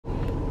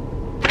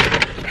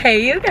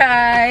Hey you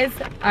guys,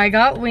 I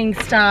got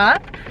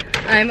Wingstop.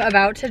 I'm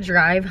about to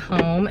drive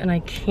home and I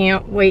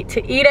can't wait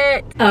to eat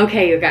it.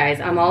 Okay you guys,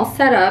 I'm all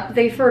set up.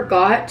 They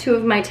forgot 2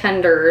 of my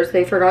tenders.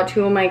 They forgot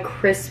 2 of my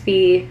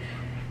crispy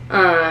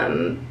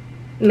mango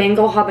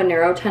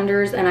habanero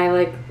tenders, and I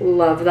like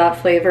love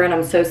that flavor and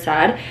I'm so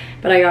sad.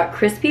 But I got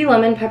crispy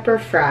lemon pepper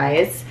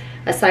fries,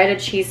 a side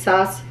of cheese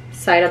sauce,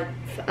 side of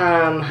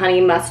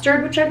honey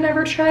mustard, which I've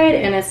never tried,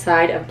 and a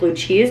side of blue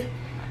cheese,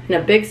 and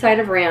a big side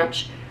of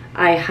ranch.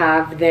 I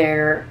have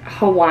their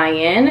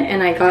Hawaiian,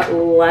 and I got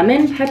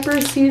lemon pepper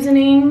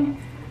seasoning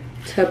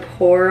to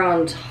pour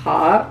on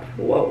top.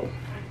 Whoa.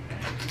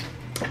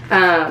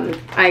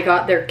 I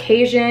got their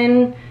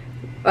Cajun,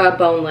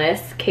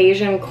 boneless,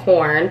 Cajun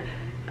corn,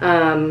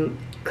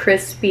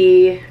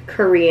 crispy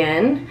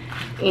Korean,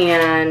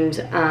 and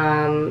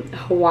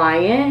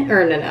Hawaiian,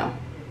 or no,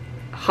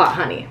 hot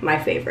honey, my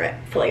favorite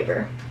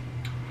flavor.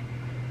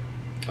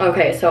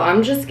 Okay, so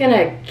I'm just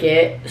gonna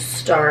get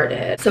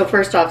started. So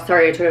first off,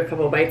 sorry I took a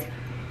couple bites.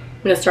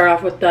 I'm gonna start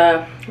off with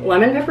the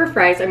lemon pepper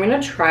fries. I'm gonna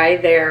try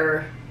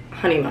their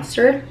honey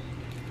mustard.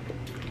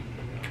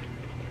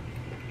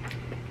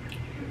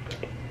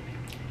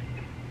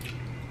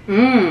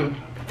 Mmm.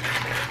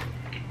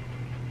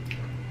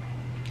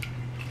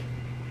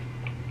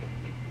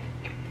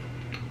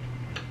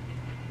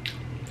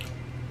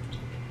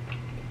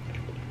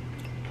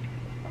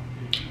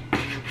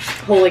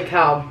 Holy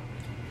cow.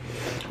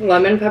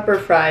 Lemon pepper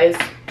fries,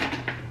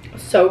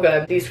 so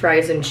good. These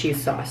fries and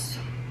cheese sauce.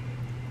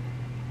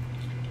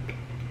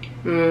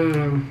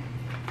 Mmm.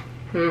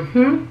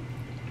 Mm-hmm.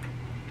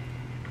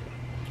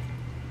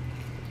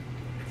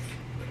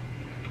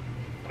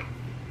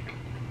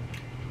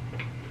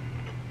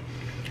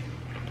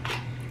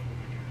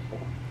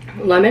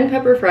 Lemon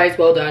pepper fries,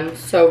 well done,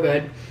 so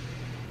good.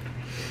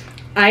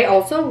 I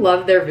also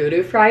love their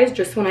voodoo fries.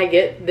 Just when I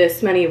get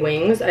this many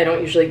wings, I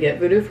don't usually get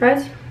voodoo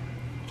fries.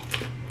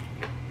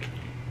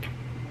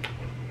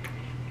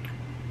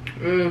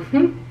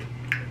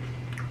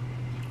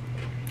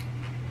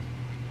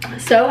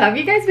 So, how have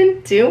you guys been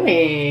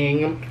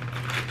doing?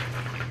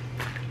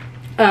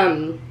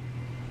 I've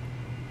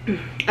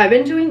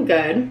been doing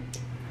good.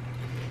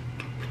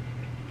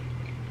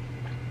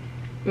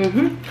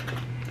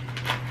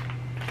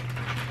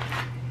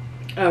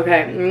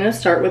 Okay, I'm gonna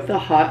start with the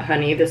hot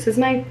honey. This is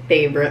my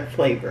favorite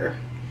flavor.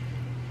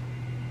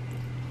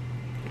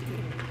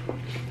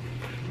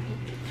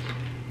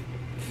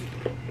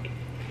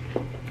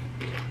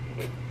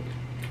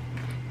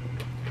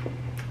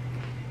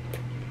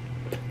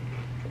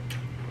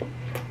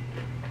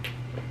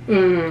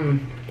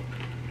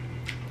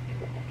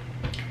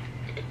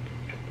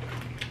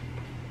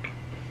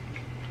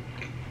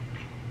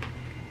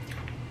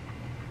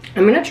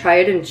 I'm gonna try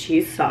it in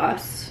cheese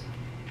sauce.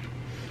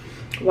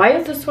 Why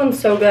is this one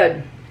so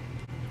good?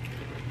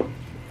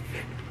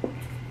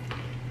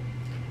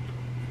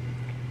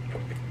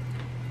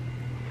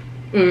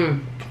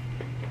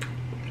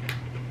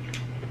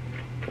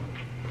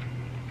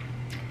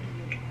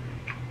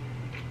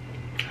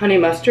 Honey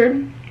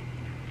mustard.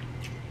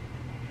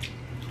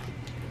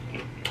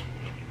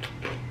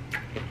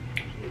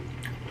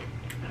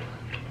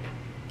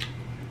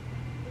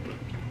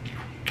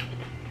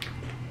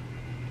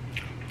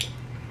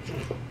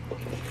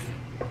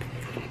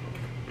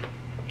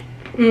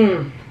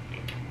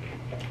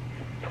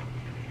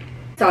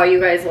 Saw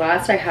you guys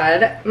last. I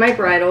had my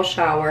bridal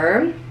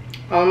shower.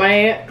 All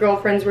my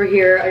girlfriends were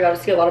here. I got to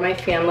see a lot of my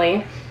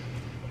family.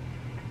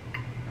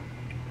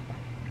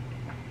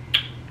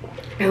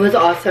 It was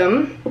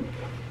awesome.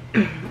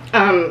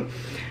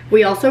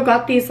 We also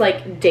got these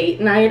like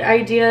date night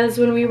ideas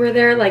when we were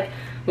there. Like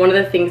one of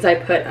the things I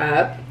put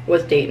up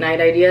was date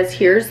night ideas.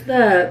 Here's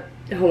the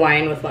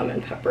Hawaiian with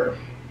lemon pepper.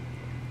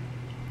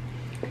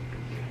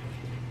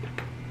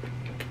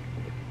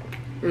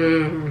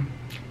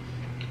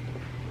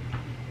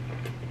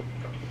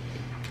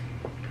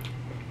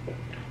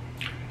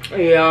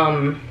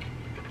 Yum.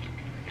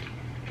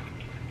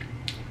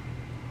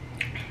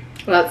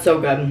 That's so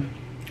good.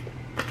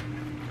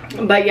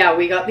 But yeah,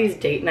 we got these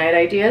date night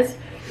ideas.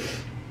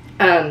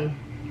 And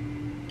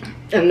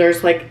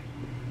there's like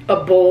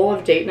a bowl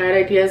of date night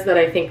ideas that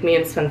I think me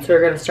and Spencer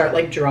are gonna start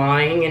like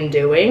drawing and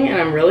doing,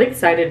 and I'm really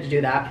excited to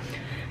do that.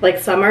 Like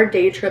some are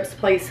day trips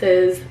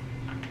places,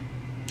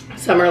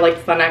 some are like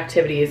fun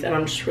activities, and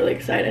I'm just really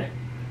excited.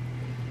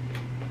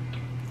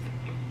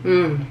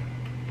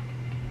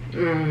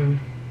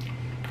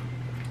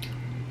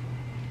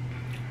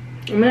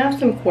 I'm gonna have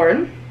some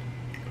corn.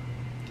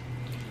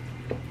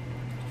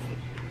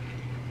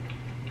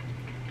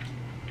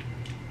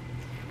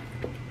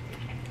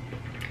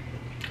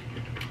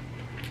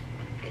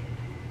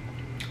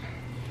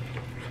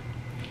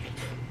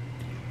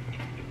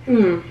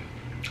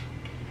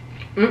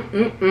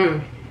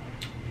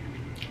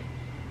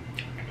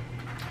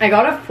 I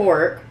got a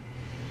fork.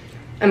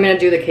 I'm gonna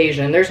do the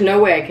Cajun. There's no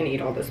way I can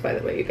eat all this, by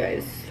the way, you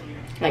guys.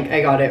 Like,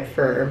 I got it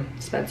for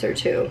Spencer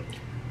too.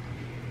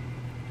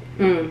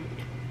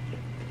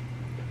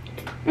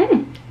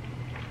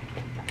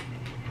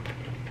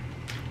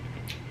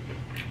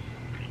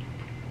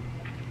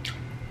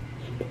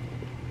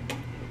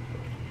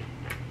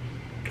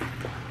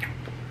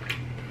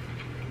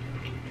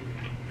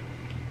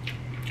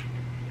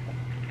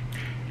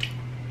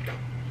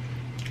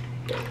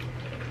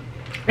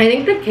 I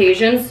think the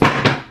Cajuns,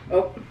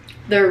 oh,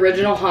 the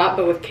original hot,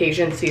 but with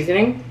Cajun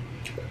seasoning.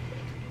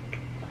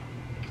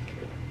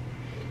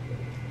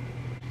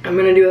 I'm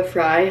gonna do a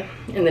fry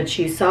in the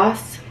cheese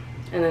sauce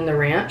and then the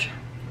ranch.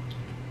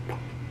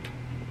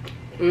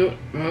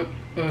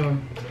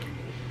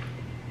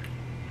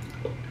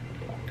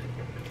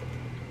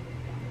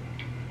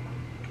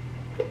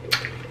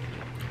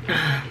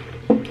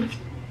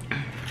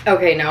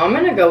 Okay, now I'm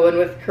gonna go in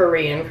with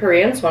Korean.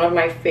 Korean's one of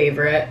my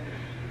favorite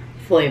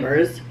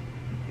flavors.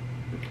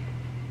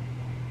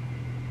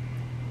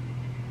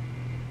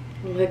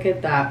 Look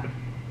at that.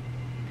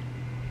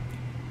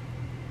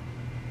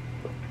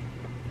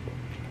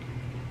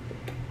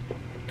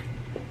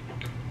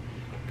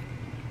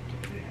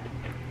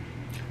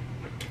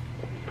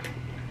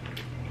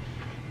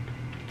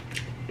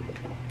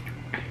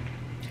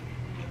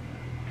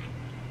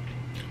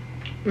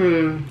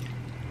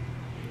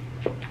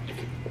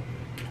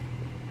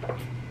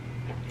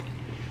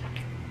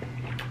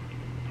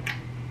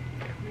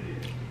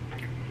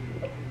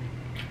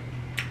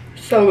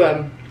 So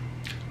good.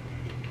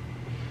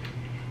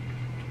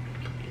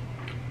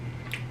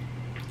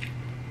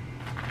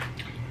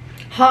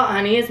 Hot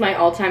honey is my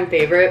all-time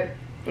favorite.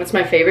 It's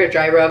my favorite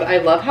dry rub. I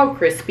love how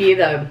crispy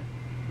the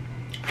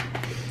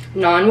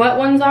non-wet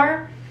ones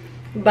are,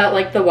 but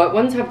like the wet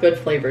ones have good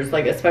flavors,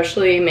 like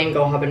especially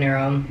mango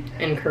habanero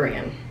and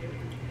Korean.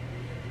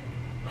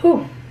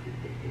 Whew.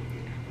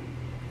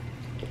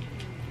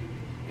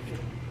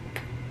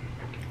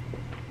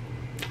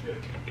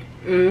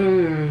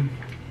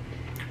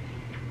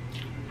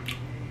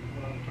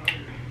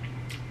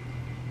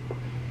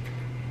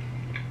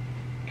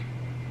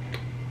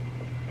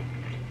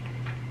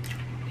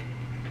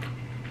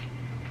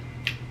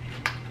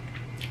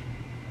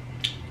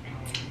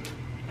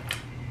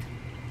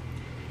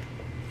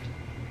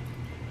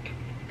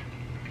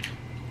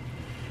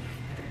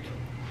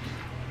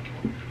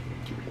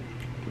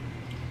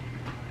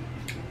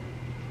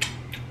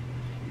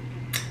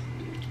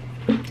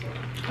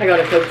 I got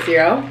a Coke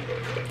Zero.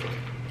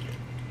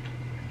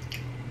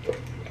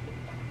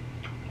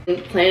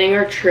 Planning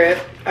our trip,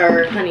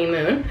 our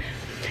honeymoon,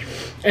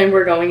 and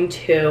we're going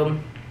to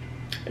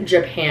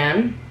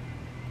Japan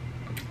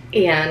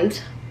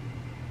and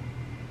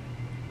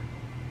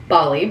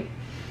Bali,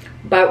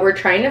 but we're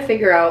trying to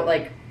figure out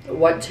like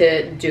what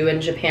to do in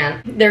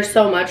Japan. There's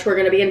so much. We're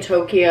going to be in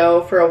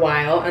Tokyo for a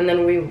while, and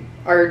then we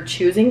are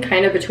choosing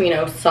kind of between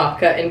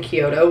Osaka and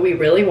Kyoto. We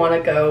really want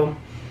to go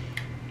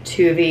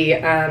to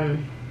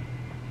the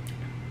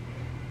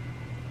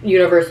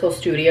Universal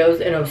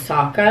Studios in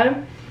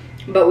Osaka,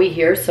 but we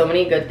hear so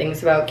many good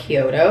things about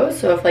Kyoto.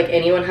 So if like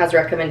anyone has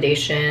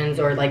recommendations,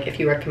 or like if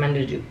you recommend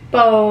to do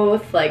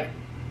both, like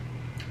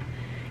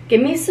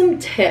give me some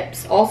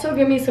tips. Also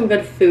give me some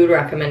good food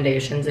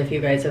recommendations if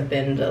you guys have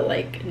been to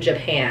like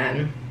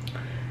Japan,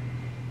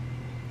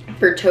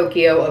 for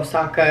Tokyo,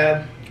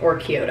 Osaka, or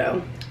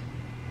Kyoto.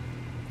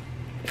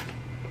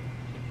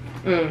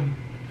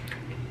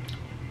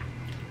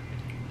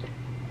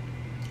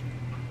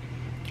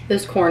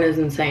 This corn is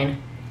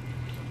insane.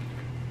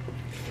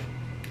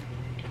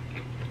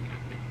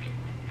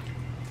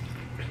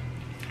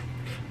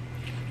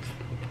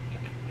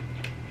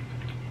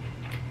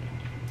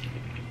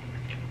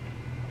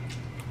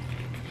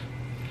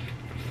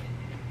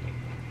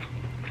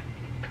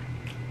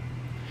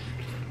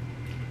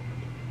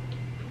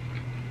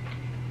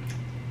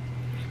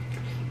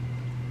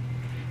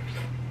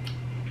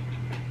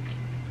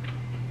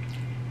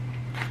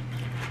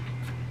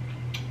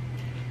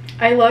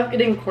 I love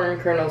getting corn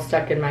kernels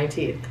stuck in my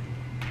teeth.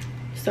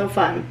 So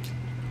fun.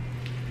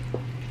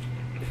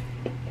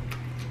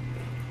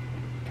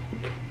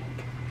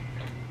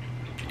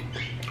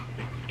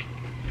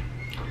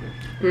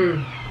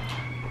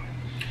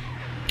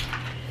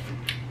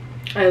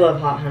 I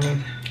love hot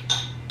honey.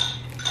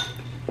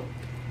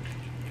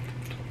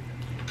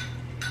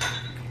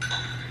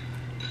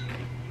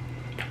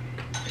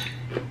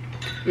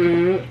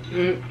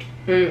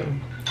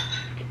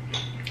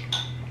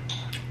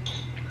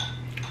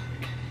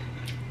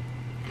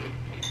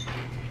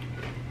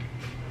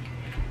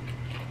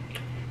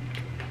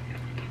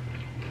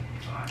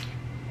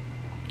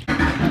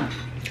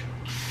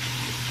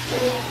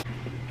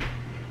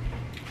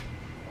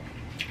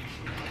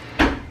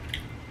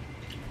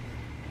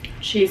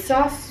 Cheese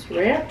sauce,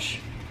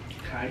 ranch.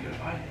 I gotta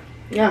buy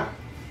it. Yeah.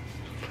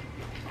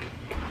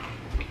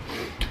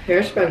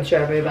 Here's Spencer,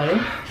 everybody.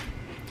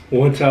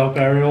 What's up,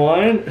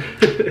 everyone?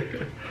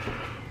 This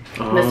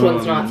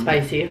one's not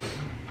spicy.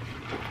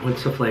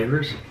 What's the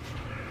flavors?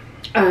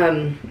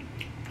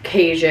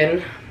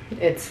 Cajun.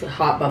 It's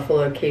hot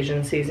buffalo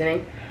Cajun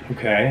seasoning.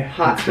 Okay.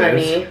 Hot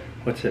honey.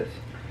 What's this?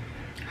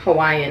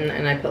 Hawaiian,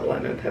 and I put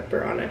lemon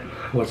pepper on it.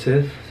 What's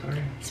this?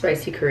 Sorry.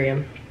 Spicy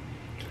Korean.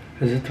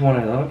 Is it the one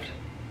I loved?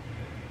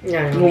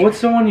 Yeah. Well,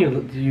 what's the one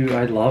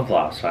I loved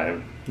last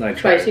time? Like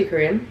Spicy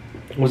Korean.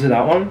 Was it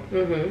that one?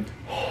 Mm-hmm.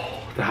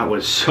 Oh, that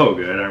was so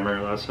good. I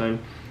remember last time.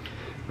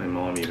 My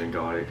mom even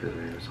got it because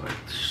it was like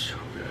so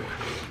good.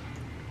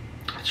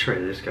 It's try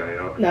this guy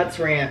out. That's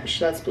ranch.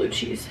 That's blue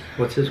cheese.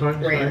 What's this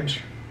one?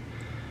 Ranch.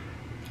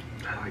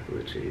 I like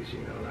blue cheese, you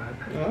know that.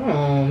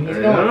 Oh, he's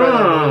going for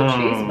the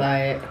blue cheese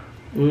bite.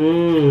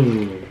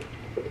 Mmm.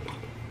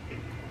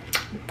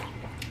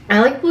 I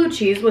like blue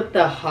cheese with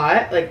the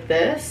hot, like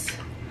this.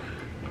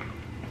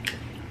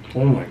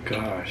 Oh my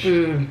gosh.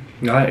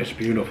 That is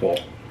beautiful.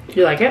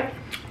 You like it?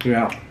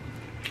 Yeah.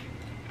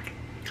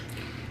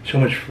 So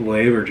much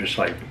flavor just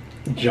like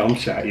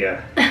jumps at you.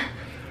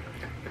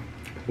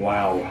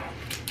 Wow.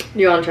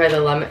 You want to try the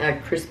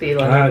lemon, crispy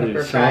lemon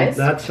pepper fries?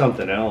 That's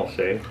something else,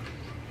 eh?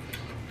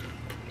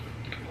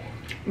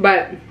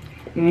 But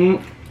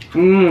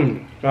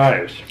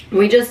guys.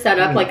 we just set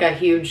up like a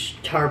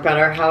huge tarp at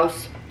our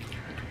house,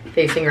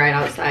 facing right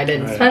outside,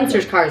 and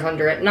Spencer's car's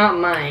under it, not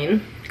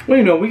mine. Well,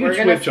 you know, we can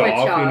switch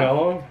off, you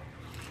know.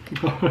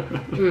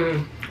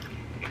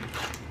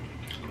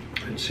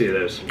 Let's see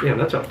this. Damn,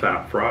 that's a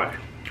fat fry.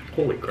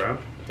 Holy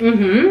crap.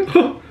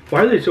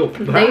 Why are they so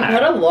fat? They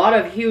put a lot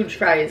of huge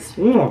fries.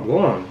 Oh my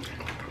god.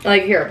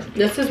 Like here,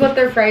 this is what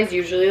their fries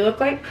usually look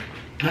like.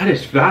 That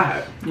is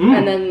fat.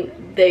 And then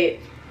they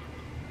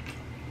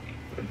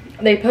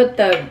put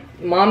the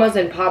mamas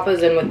and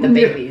papas in with the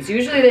babies.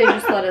 Usually they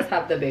just let us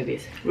have the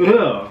babies.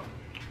 Yeah.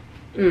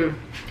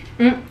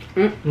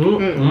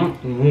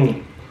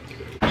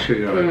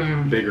 Should have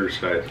a bigger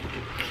size.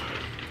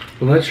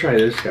 Well, let's try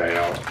this guy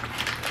out.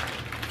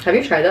 Have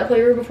you tried that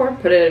flavor before?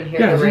 Put it in here.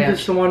 Yeah, the isn't ranch.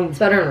 this the one? It's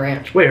better in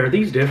ranch. Wait, are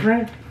these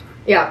different?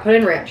 Yeah, put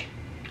in ranch.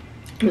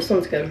 This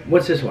one's good.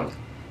 What's this one?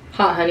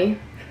 Hot honey.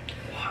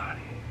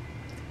 Honey.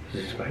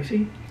 Is it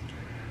spicy?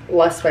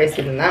 Less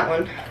spicy than that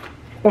one.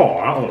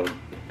 Oh,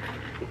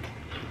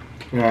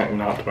 that one.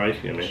 Not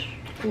spicy to me.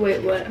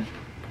 Wait, what?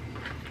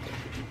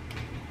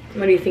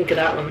 What do you think of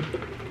that one?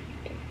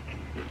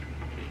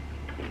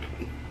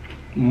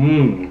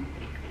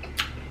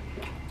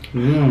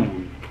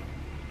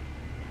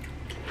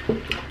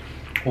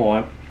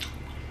 Oh,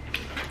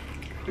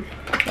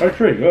 that's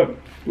pretty good.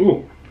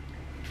 Ooh.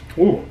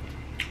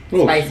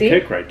 Spicy?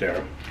 Kick right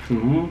there.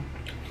 A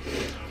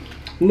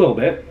little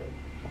bit.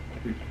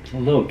 A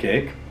little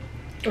kick.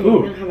 We're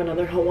gonna have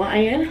another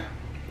Hawaiian.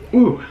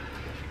 Ooh,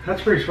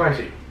 that's pretty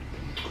spicy.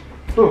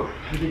 Ooh,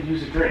 I could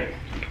use a drink.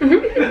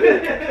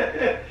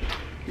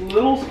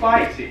 Little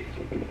spicy.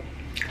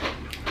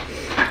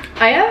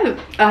 I have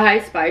a high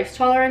spice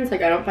tolerance.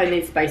 Like, I don't find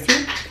these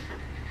spicy.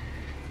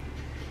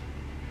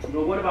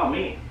 But what about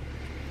me?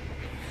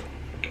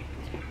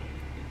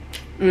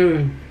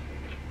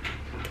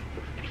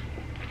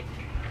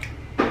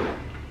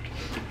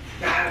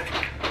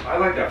 I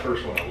like that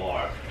first one a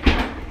lot.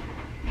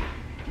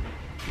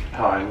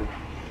 Time.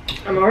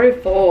 I'm already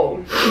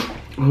full.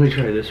 Let me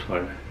try this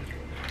one.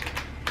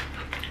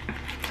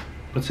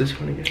 What's this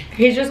one again?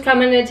 He's just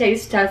coming to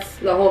taste test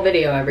the whole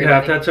video, everybody.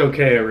 Yeah, if that's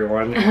okay,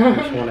 everyone. I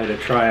just wanted to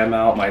try them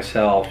out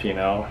myself, you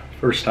know.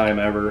 First time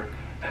ever.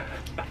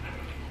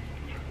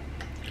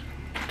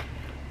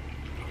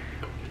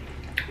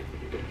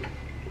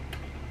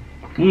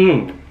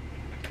 You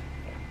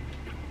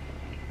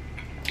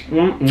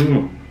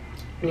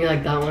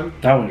like that one?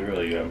 That one's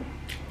really good.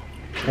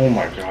 Oh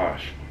my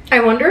gosh. I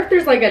wonder if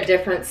there's like a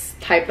different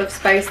type of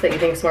spice that you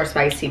think is more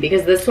spicy,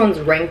 because this one's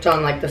ranked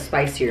on like the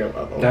spicier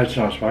level. That's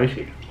not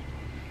spicy.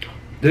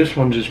 This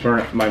one just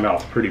burnt my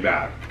mouth pretty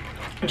bad.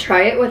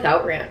 Try it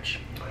without ranch.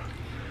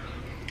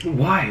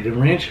 Why? The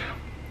ranch?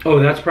 Oh,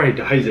 that's probably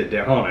dies it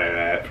down at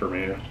that for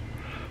me.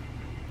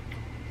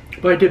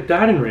 But I dipped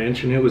that in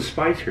ranch and it was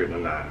spicier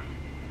than that.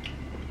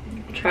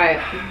 Try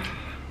it.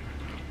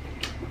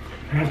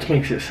 Ranch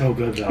makes it so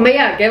good though. But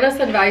yeah, give us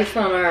advice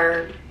on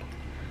our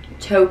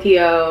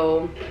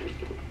Tokyo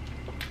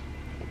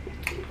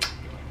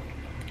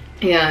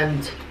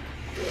and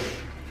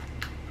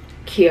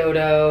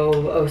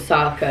Kyoto,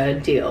 Osaka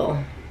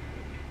deal.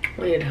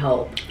 We need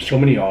help. So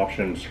many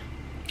options.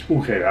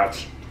 Okay,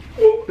 that's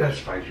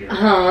spicy.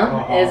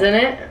 Isn't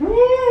it?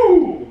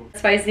 Woo!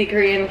 Spicy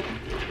Korean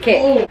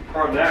kick. Oh,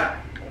 from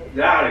that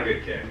had a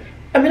good kick.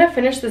 I'm gonna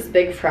finish this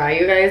big fry,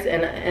 you guys,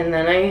 and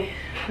then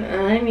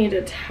I need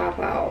to tap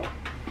out.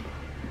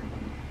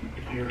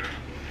 Here.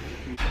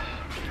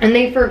 And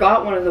they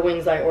forgot one of the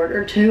wings I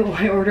ordered too.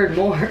 I ordered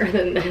more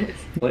than this.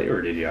 What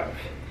flavor did you have?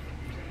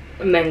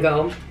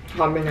 Mango,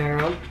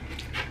 habanero.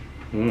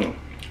 Yeah,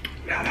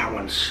 that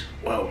one's,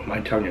 whoa, my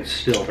tongue is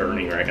still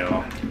burning right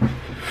now.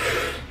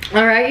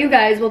 All right, you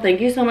guys, well, thank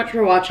you so much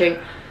for watching.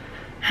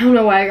 I don't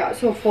know why I got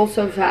so full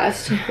so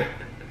fast.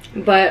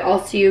 But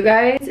I'll see you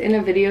guys in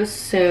a video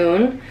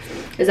soon.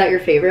 Is that your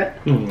favorite?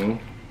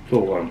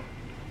 So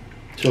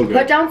good.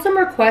 Put down some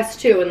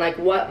requests too, and like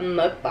what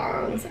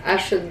mukbangs I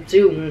should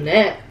do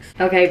next.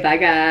 Okay, bye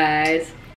guys.